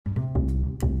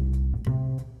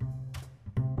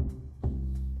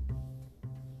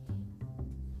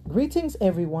Greetings,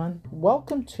 everyone.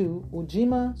 Welcome to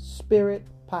Ujima Spirit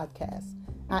Podcast.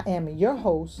 I am your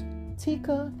host,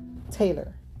 Tika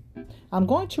Taylor. I'm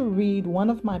going to read one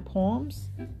of my poems.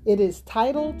 It is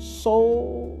titled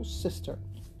Soul Sister.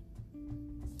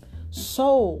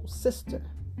 Soul Sister,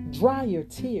 dry your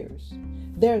tears.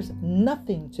 There's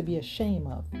nothing to be ashamed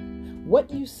of.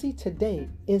 What you see today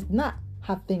is not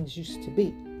how things used to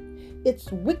be.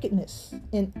 It's wickedness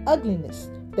and ugliness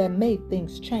that made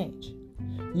things change.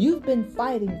 You've been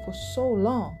fighting for so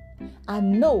long. I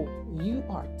know you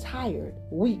are tired,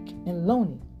 weak, and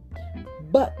lonely.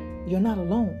 But you're not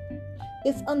alone.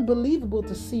 It's unbelievable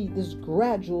to see this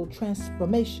gradual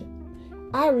transformation.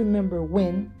 I remember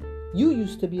when you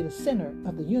used to be the center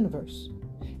of the universe,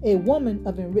 a woman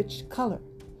of enriched color,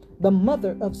 the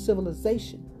mother of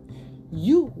civilization.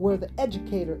 You were the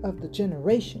educator of the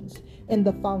generations and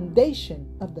the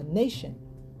foundation of the nation.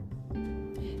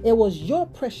 It was your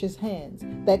precious hands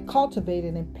that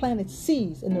cultivated and planted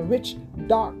seeds in the rich,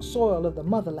 dark soil of the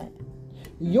motherland.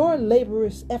 Your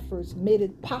laborious efforts made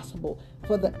it possible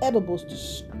for the edibles to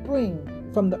spring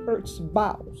from the earth's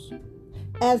bowels.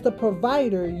 As the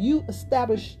provider, you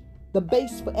established the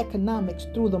base for economics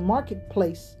through the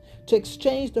marketplace to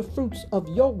exchange the fruits of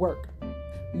your work.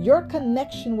 Your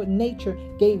connection with nature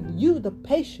gave you the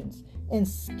patience and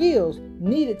skills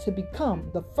needed to become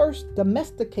the first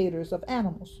domesticators of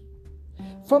animals.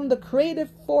 From the creative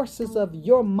forces of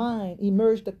your mind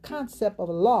emerged the concept of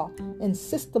law and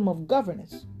system of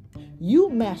governance. You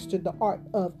mastered the art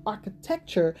of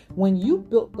architecture when you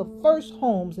built the first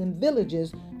homes in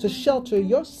villages to shelter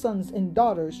your sons and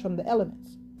daughters from the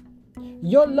elements.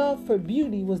 Your love for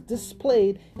beauty was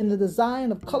displayed in the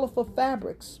design of colorful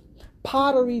fabrics,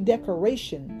 pottery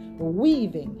decoration,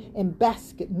 weaving, and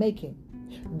basket making.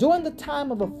 During the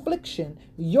time of affliction,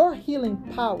 your healing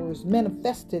powers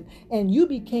manifested and you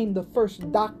became the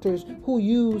first doctors who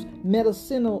used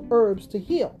medicinal herbs to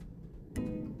heal.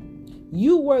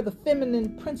 You were the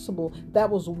feminine principle that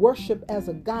was worshipped as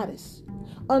a goddess.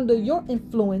 Under your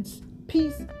influence,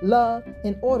 peace, love,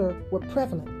 and order were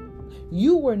prevalent.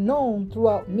 You were known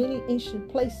throughout many ancient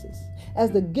places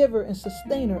as the giver and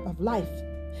sustainer of life.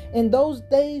 In those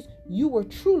days, you were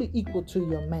truly equal to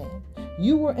your man.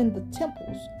 You were in the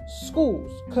temples,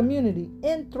 schools, community,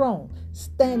 and throne,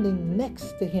 standing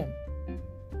next to him.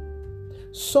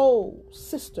 Soul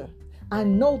sister, I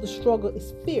know the struggle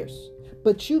is fierce,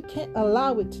 but you can't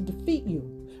allow it to defeat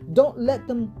you. Don't let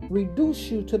them reduce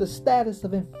you to the status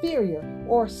of inferior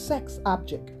or sex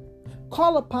object.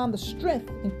 Call upon the strength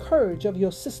and courage of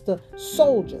your sister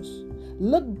soldiers.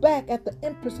 Look back at the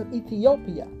Empress of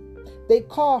Ethiopia. They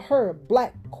call her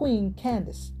Black Queen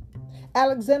Candace.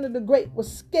 Alexander the Great was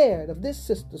scared of this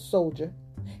sister soldier.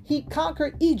 He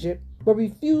conquered Egypt, but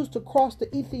refused to cross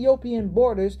the Ethiopian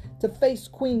borders to face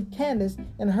Queen Candace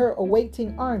and her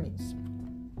awaiting armies.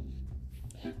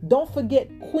 Don't forget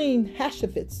Queen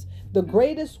Hatshepsut, the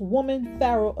greatest woman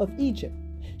pharaoh of Egypt.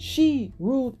 She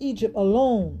ruled Egypt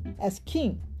alone as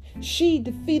king. She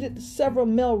defeated several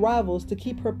male rivals to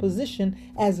keep her position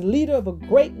as leader of a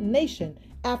great nation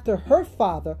after her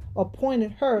father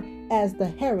appointed her as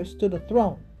the heiress to the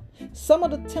throne. Some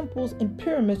of the temples and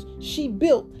pyramids she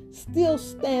built still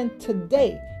stand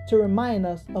today to remind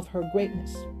us of her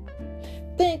greatness.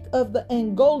 Think of the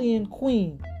Angolan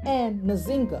queen, Anne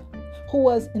Nzinga, who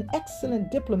was an excellent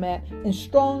diplomat and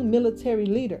strong military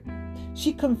leader.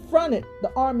 She confronted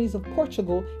the armies of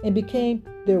Portugal and became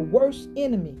their worst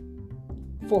enemy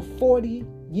for 40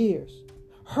 years.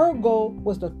 Her goal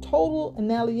was the total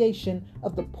annihilation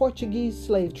of the Portuguese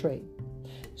slave trade.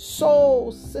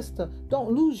 Soul sister,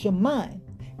 don't lose your mind.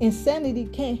 Insanity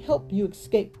can't help you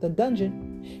escape the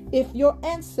dungeon. If your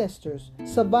ancestors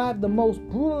survived the most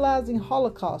brutalizing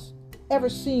Holocaust ever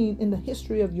seen in the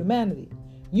history of humanity,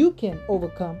 you can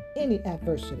overcome any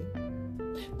adversity.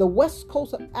 The west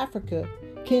coast of Africa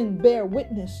can bear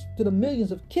witness to the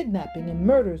millions of kidnapping and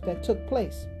murders that took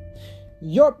place.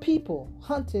 Your people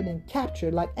hunted and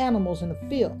captured like animals in the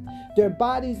field, their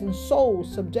bodies and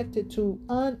souls subjected to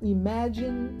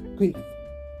unimagined grief.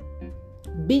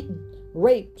 Beaten,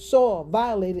 raped, soiled,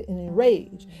 violated, and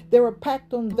enraged, they were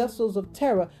packed on vessels of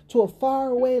terror to a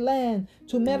faraway land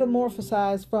to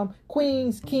metamorphosize from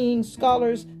queens, kings,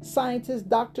 scholars, scientists,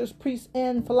 doctors, priests,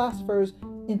 and philosophers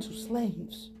into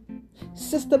slaves.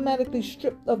 Systematically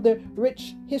stripped of their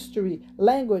rich history,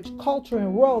 language, culture,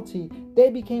 and royalty, they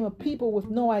became a people with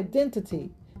no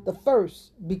identity. The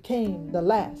first became the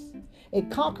last. A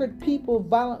conquered people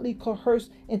violently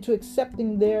coerced into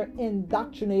accepting their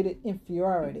indoctrinated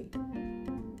inferiority.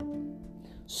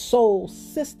 Soul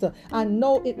sister, I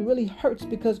know it really hurts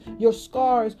because your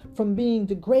scars from being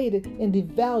degraded and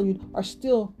devalued are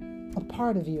still a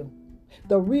part of you.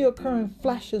 The reoccurring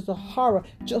flashes of horror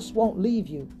just won't leave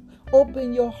you.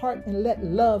 Open your heart and let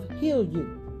love heal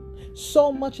you.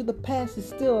 So much of the past is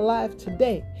still alive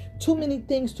today. Too many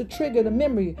things to trigger the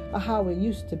memory of how it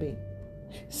used to be.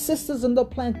 Sisters in the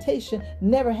plantation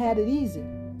never had it easy.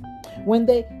 When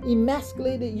they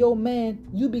emasculated your man,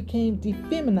 you became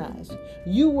defeminized.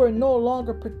 You were no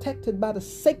longer protected by the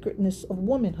sacredness of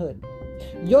womanhood.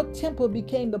 Your temple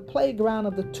became the playground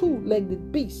of the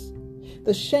two-legged beast.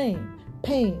 The shame,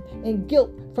 pain, and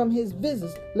guilt from his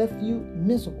visits left you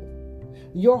miserable.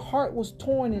 Your heart was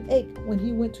torn and ached when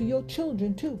he went to your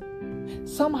children too.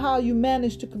 Somehow you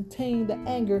managed to contain the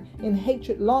anger and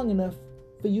hatred long enough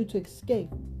for you to escape.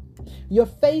 Your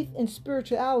faith and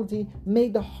spirituality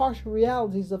made the harsh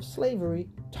realities of slavery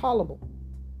tolerable.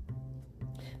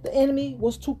 The enemy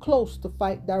was too close to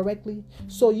fight directly,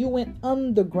 so you went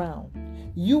underground.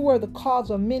 You were the cause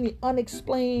of many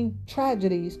unexplained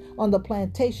tragedies on the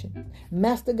plantation.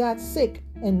 Master got sick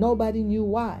and nobody knew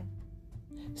why.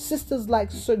 Sisters like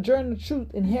Sojourner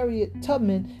Truth and Harriet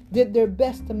Tubman did their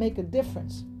best to make a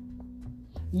difference.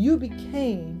 You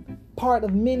became part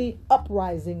of many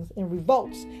uprisings and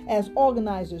revolts as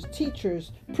organizers,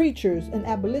 teachers, preachers, and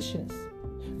abolitionists.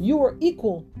 You were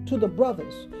equal to the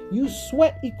brothers. You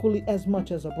sweat equally as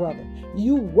much as a brother.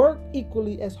 You work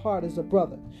equally as hard as a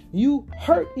brother. You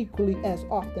hurt equally as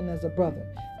often as a brother.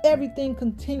 Everything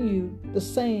continued the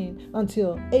same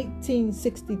until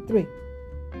 1863.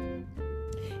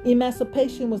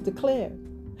 Emancipation was declared,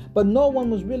 but no one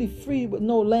was really free with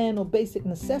no land or basic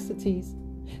necessities.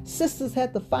 Sisters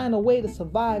had to find a way to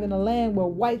survive in a land where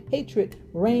white hatred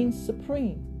reigned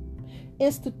supreme.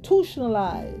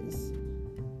 Institutionalized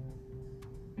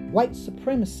white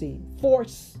supremacy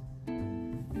forced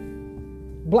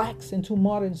blacks into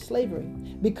modern slavery,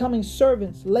 becoming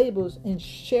servants, laborers, and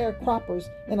sharecroppers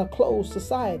in a closed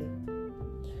society.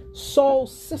 Soul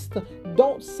sister,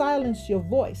 don't silence your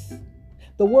voice.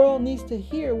 The world needs to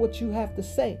hear what you have to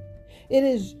say. It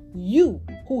is you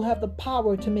who have the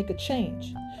power to make a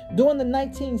change. During the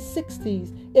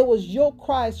 1960s, it was your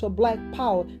cries for black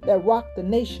power that rocked the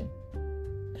nation.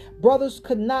 Brothers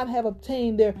could not have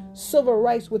obtained their civil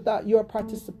rights without your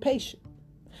participation.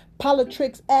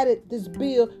 Politics added this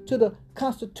bill to the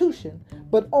Constitution,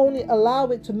 but only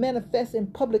allowed it to manifest in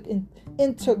public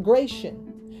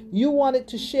integration. You wanted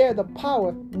to share the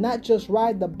power, not just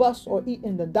ride the bus or eat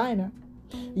in the diner.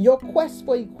 Your quest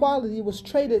for equality was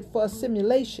traded for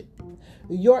assimilation.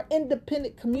 Your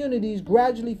independent communities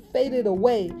gradually faded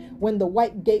away when the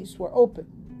white gates were opened.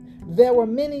 There were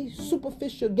many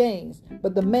superficial gains,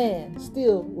 but the man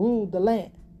still ruled the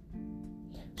land.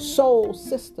 Soul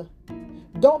sister,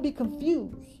 don't be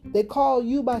confused. They call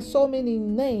you by so many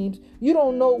names, you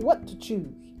don't know what to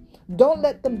choose. Don't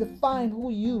let them define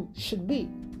who you should be.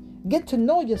 Get to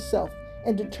know yourself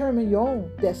and determine your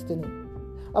own destiny.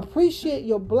 Appreciate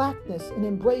your blackness and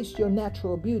embrace your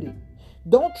natural beauty.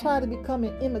 Don't try to become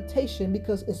an imitation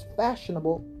because it's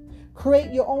fashionable.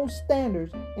 Create your own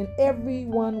standards and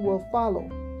everyone will follow.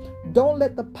 Don't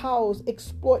let the powers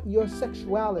exploit your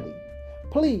sexuality.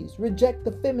 Please reject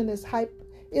the feminist hype.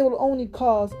 It will only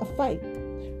cause a fight.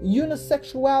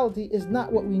 Unisexuality is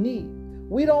not what we need.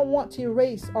 We don't want to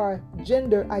erase our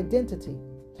gender identity.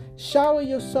 Shower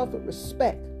yourself with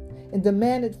respect and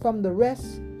demand it from the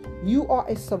rest. You are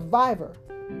a survivor.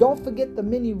 Don't forget the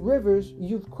many rivers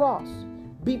you've crossed.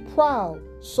 Be proud,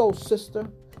 soul sister,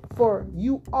 for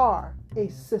you are a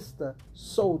sister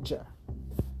soldier.